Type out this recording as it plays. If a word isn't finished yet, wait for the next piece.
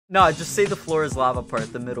No, just say the floor is lava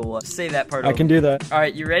part, the middle one. Say that part. I can do that. All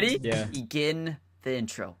right, you ready? Yeah. Begin the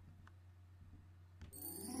intro.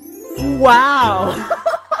 Wow.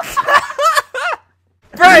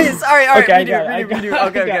 Bryce, all right. Okay,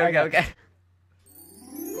 Redo. Okay.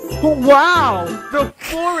 Wow, the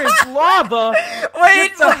floor is lava.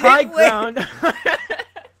 Wait, it's a high ground.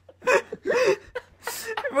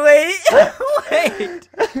 Wait.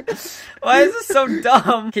 Why is this so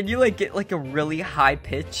dumb? Can you like get like a really high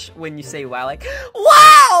pitch when you say wow, like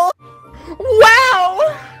wow?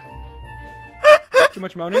 Wow! Too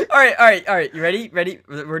much moaning? All right. You ready?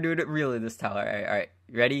 We're doing it really this time. All right.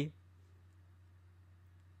 You ready?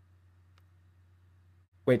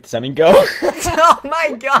 Wait, does that mean go? Oh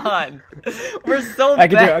my god! We're so bad. I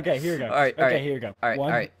can do it. Okay, here we go. All right. Here we go. All right.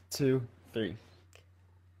 1, 2, 3.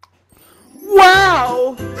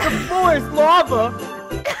 Wow! The floor is lava!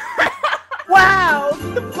 Wow!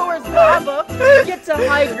 The floor is lava! Get to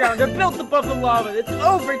high ground. They're built above the lava. It's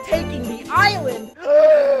overtaking the island!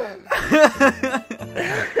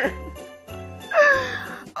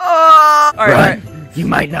 All right. You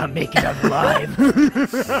might not make it out alive.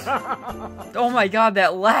 Oh my god,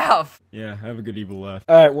 that laugh! Yeah, have a good evil laugh.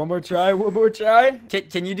 Alright, one more try.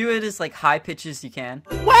 Can you do it as like high pitch as you can?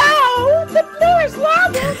 Wow! The floor is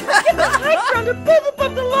lava! Get the high ground and build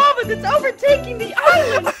above the lava that's overtaking the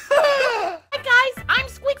island! Hi guys, I'm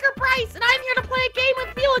Squeaker Bryce, and I'm here to play a game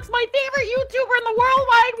with Felix, my favorite YouTuber in the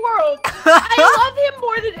worldwide world. I love him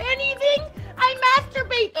more than anything. I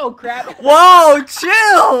masturbate. Oh crap! Whoa, chill!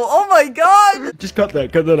 Oh my god! Just cut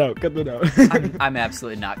that out. I'm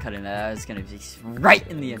absolutely not cutting that. I was gonna be right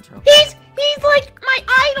in the intro. He's like my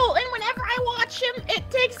idol, and whenever I watch him, it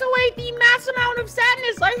takes away the mass amount of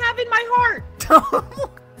sadness I have in my heart.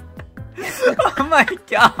 Oh my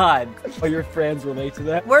god! Oh, your friends relate to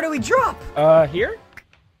that? Where do we drop? Here?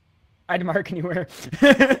 I'd mark anywhere.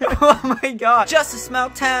 Oh my god! Just a small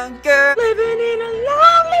town girl Living in a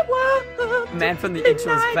lovely world. Man from the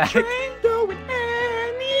intro's back. Going anywhere.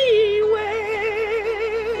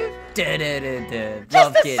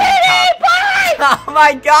 Love a getting city top. boy! Oh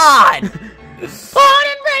my god! Born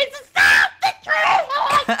and raised in South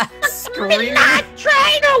Detroit. Screaming. Midnight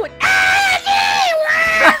train going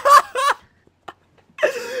anywhere.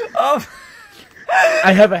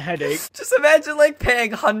 I have a headache. Just imagine like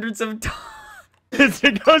paying hundreds of dollars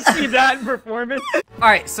to go see that in performance.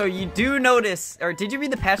 Alright, so you do notice, or did you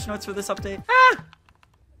read the patch notes for this update?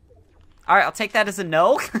 Alright, I'll take that as a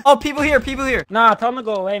no. Oh, people here. Nah, tell them to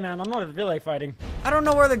go away, man. I'm not really fighting. I don't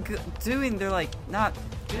know where they're doing. They're like not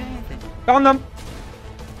doing anything. Found them.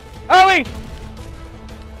 Oh, wait.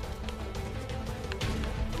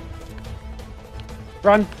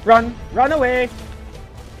 Run away.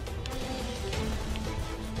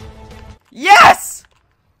 Yes!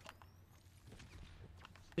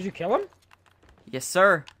 Did you kill him? Yes,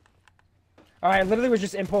 sir. Alright, I literally was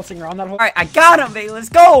just impulsing around that whole— Alright, I got him, baby. Let's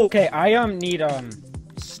go! Okay, I need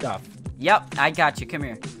stuff. Yep, I got you. Come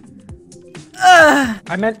here.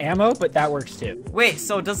 I meant ammo, but that works too. Wait,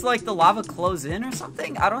 so does like the lava close in or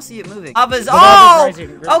something? I don't see it moving. Lava's— The lava's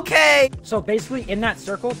rising. Okay! So basically, in that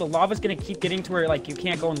circle, the lava's gonna keep getting to where like you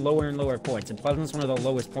can't go in lower and lower points, and Pleasant's one of the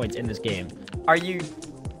lowest points in this game. Are you—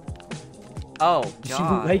 Oh,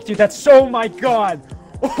 god. Like, dude, that's so— my god!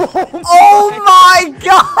 Oh my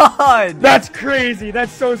god! That's crazy!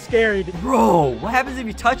 That's so scary! Bro, what happens if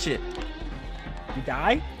you touch it? You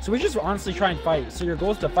die? So we just honestly try and fight. So your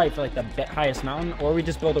goal is to fight for like the highest mountain, or we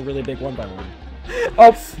just build a really big 1x1.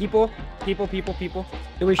 Oh, people.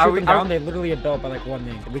 Do we shoot them down? They literally are built by like one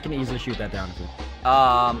thing. We can easily shoot that down too.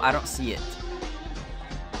 I don't see it.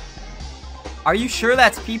 Are you sure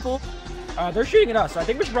that's people? They're shooting at us, so I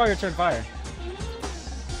think we should probably return fire.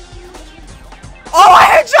 Oh, I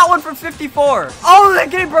headshot one from 54. Oh, they're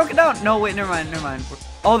getting broken down. No, wait, never mind.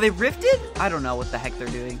 Oh, they rifted? I don't know what the heck they're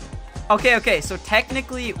doing. Okay, so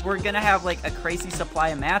technically, we're gonna have like a crazy supply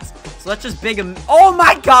of mats. So let's just big them. Oh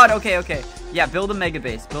my god, okay. Yeah, build a mega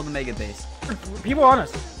base. People on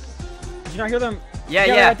us. Did you not hear them?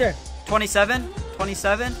 Yeah. Right there. 27.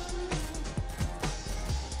 27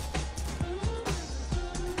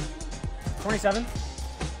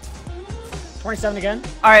 again.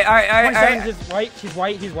 All right. 27 is white.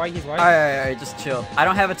 He's white. All right, just chill. I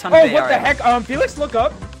don't have a ton of what the heck? Felix, look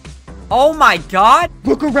up. Oh my god!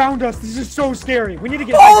 Look around us. This is so scary. We need to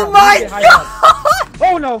get— Oh my god!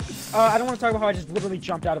 Oh no! I don't want to talk about how I just literally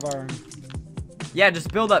jumped out of our— Yeah,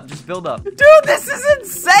 just build up. Dude, this is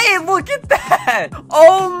insane! Look at that!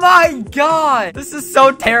 Oh my god! This is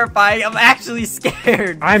so terrifying. I'm actually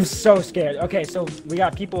scared. I'm so scared. Okay, so we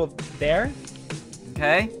got people there.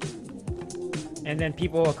 Okay. And then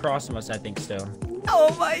people across from us, I think, still.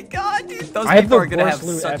 Oh my god, dude. Those I have people the are gonna worst have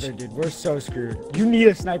loot such... ever, dude. We're so screwed. You need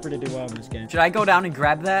a sniper to do well in this game. Should I go down and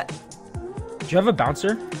grab that? Do you have a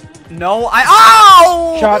bouncer? No,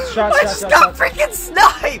 Oh! Shots, I just got freaking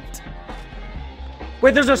sniped!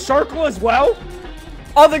 Wait, there's a circle as well?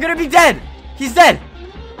 Oh, they're gonna be dead! He's dead!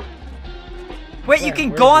 Wait, you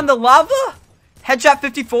can go on the lava? Headshot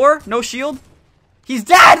 54, no shield. He's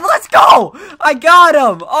dead! Let's go! I got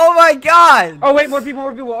him! Oh my god! Oh wait, more people.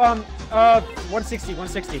 160.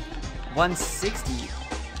 160?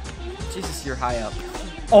 Jesus, you're high up.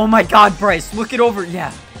 Oh my god, Bryce, look it over.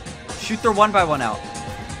 Yeah. Shoot their one by one out.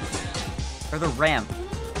 Or the ramp.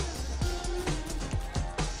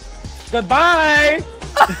 Goodbye!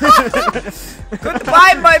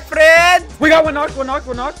 Goodbye, my friend! We got one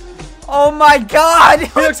knock. Oh my god!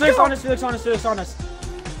 Felix on us.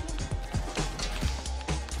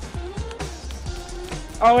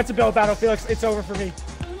 Oh, it's a build battle, Felix. It's over for me.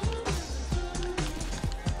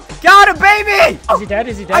 Got him, baby! Is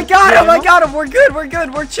he dead? I got him! We're good,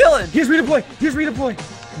 we're chilling! Here's redeploy.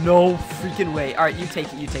 No freaking way. Alright, you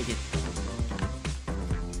take it.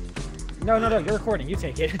 No, you're recording. You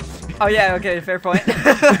take it. Oh yeah, okay, fair point.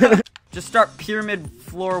 Just start pyramid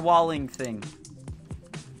floor walling thing.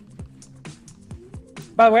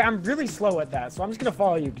 By the way, I'm really slow at that, so I'm just gonna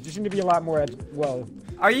follow you, because you seem to be a lot more,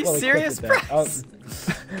 Are you serious, Bryce?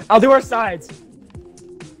 I'll do our sides.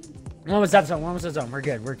 One was that zone. We're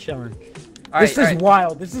good. We're chilling. This is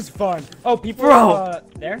wild. This is fun. Oh, people are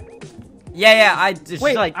there? Yeah, I just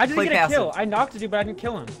Wait, like I didn't get a kill. him. I knocked a dude, but I didn't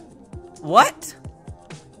kill him. What?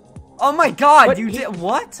 Oh my god, But you did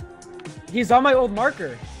what? He's on my old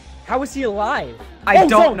marker. How is he alive? I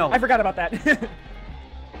don't know. I forgot about that.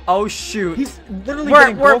 Oh shoot. He's literally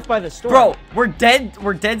getting engulfed by the storm. Bro, we're dead.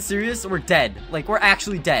 We're dead serious. We're dead. Like, we're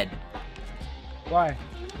actually dead. Why?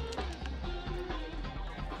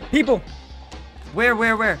 People.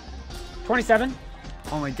 Where? 27.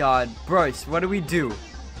 Oh my god. Bryce, what do?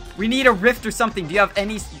 We need a rift or something. Do you have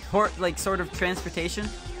any sort of transportation?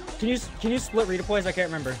 Can you split redeploys? I can't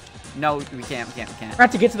remember. No, we can't. I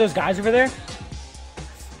have to get to those guys over there.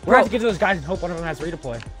 We Bro. have to get to those guys and hope one of them has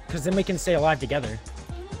redeploy, because then we can stay alive together.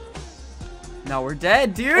 No, we're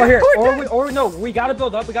dead, dude. No, we gotta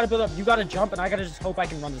build up. You gotta jump, and I gotta just hope I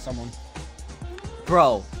can run to someone.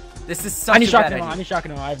 Bro, this is such I need a bad shotgun. idea. I need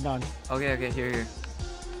shotgun. I have none. Okay, here.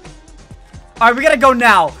 Alright, we gotta go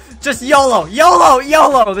now. Just YOLO.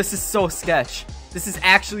 Oh, this is so sketch. This is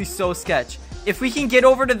actually so sketch. If we can get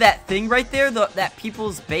over to that thing right there, that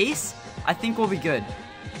people's base, I think we'll be good.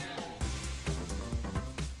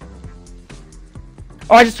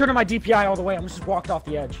 Oh, I just turned on my DPI all the way. I just walked off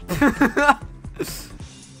the edge.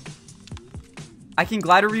 I can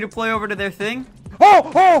glider redeploy over to their thing.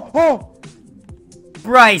 Oh!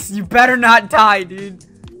 Bryce, you better not die, dude.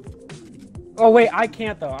 Oh, wait, I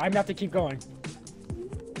can't, though. I'm gonna have to keep going.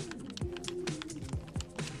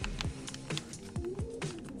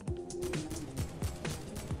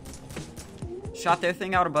 Shot their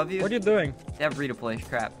thing out above you. What are you doing? They have redeploy.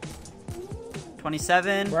 Crap.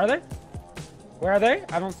 27. Where are they?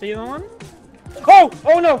 I don't see them.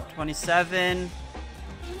 Oh no! 27.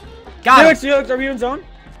 Got him. Felix, are we in zone?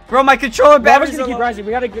 Bro, my controller battery's gonna keep rising.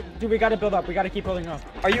 We gotta build up. We gotta keep building up.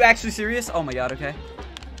 Are you actually serious? Oh my god, okay.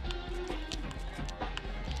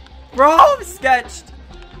 Bro, I'm sketched.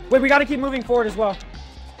 Wait, we gotta keep moving forward as well.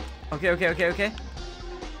 Okay.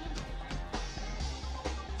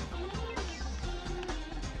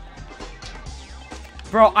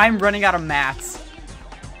 Bro, I'm running out of mats.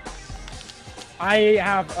 I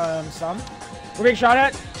have some. We're being shot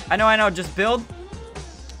at. I know. Just build.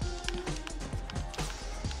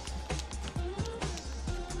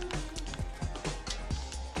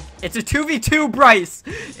 It's a 2v2, Bryce.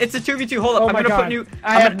 It's a 2v2. Hold up. Oh I'm my gonna God. put new.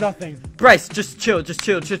 I have nothing. Bryce, just chill.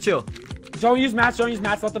 Don't use mats.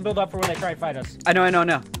 Let them build up for when they try and fight us. I know.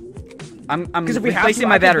 I'm Because if we have replacing to,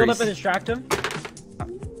 my I can build batteries. up and distract them.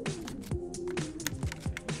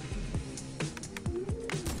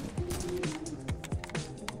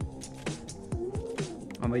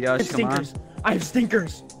 Oh my gosh, come on. I have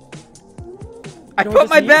stinkers. I put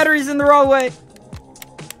my batteries in the wrong way.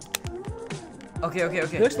 Okay.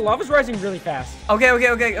 Felix, the lava's rising really fast. Okay. Oh,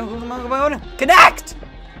 come on. Connect!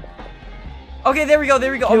 Okay, there we go.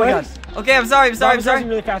 Oh my god. Okay, I'm sorry. Lava's rising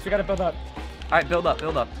really fast. We gotta build up. Alright, build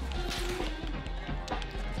up.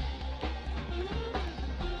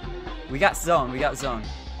 We got zone.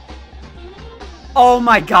 Oh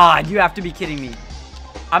my god, you have to be kidding me.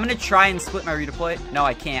 I'm gonna try and split my redeploy. No,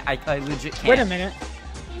 I can't. I legit can't. Wait a minute.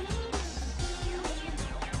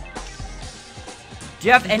 Do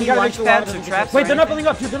you have any launch pads or traps? Wait, they're not building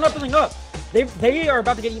up, dude. They're not building up. They are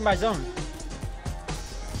about to get eaten by zone.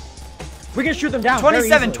 We can shoot them down.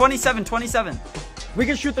 27, 27, 27. We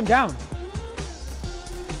can shoot them down.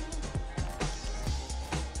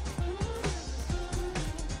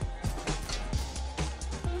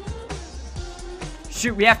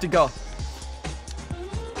 Shoot, we have to go.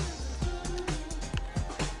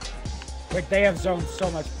 Like, they have zoned so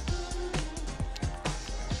much.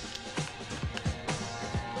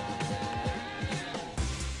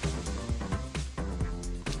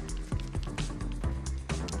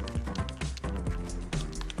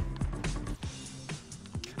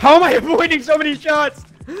 How am I avoiding so many shots?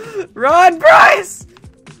 Run, Bryce!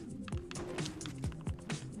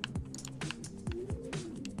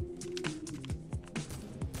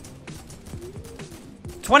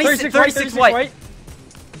 Thirty-six white.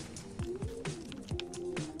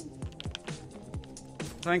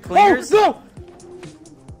 Throwing clears. Oh,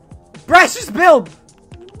 no! Bryce, just build!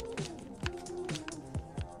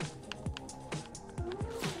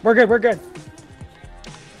 We're good, we're good.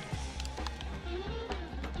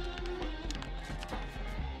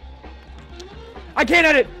 I can't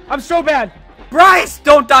edit! I'm so bad! Bryce,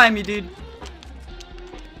 don't die on me, dude.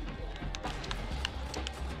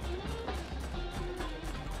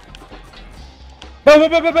 Boom,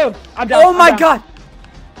 boom, boom, boom, boom! I'm down. Oh my I'm down. god!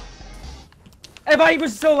 If I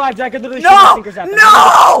was still alive, I could literally shoot No! my fingers at them.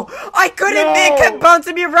 No! I couldn't. No! It kept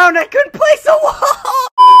bouncing me around. I couldn't place a wall.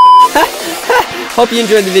 Hope you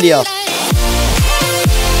enjoyed the video.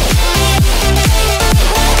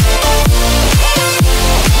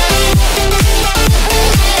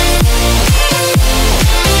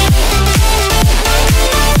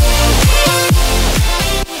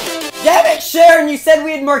 Damn it, Sharon, you said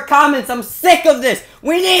we had more comments. I'm sick of this.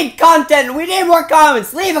 We need content. We need more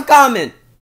comments. Leave a comment.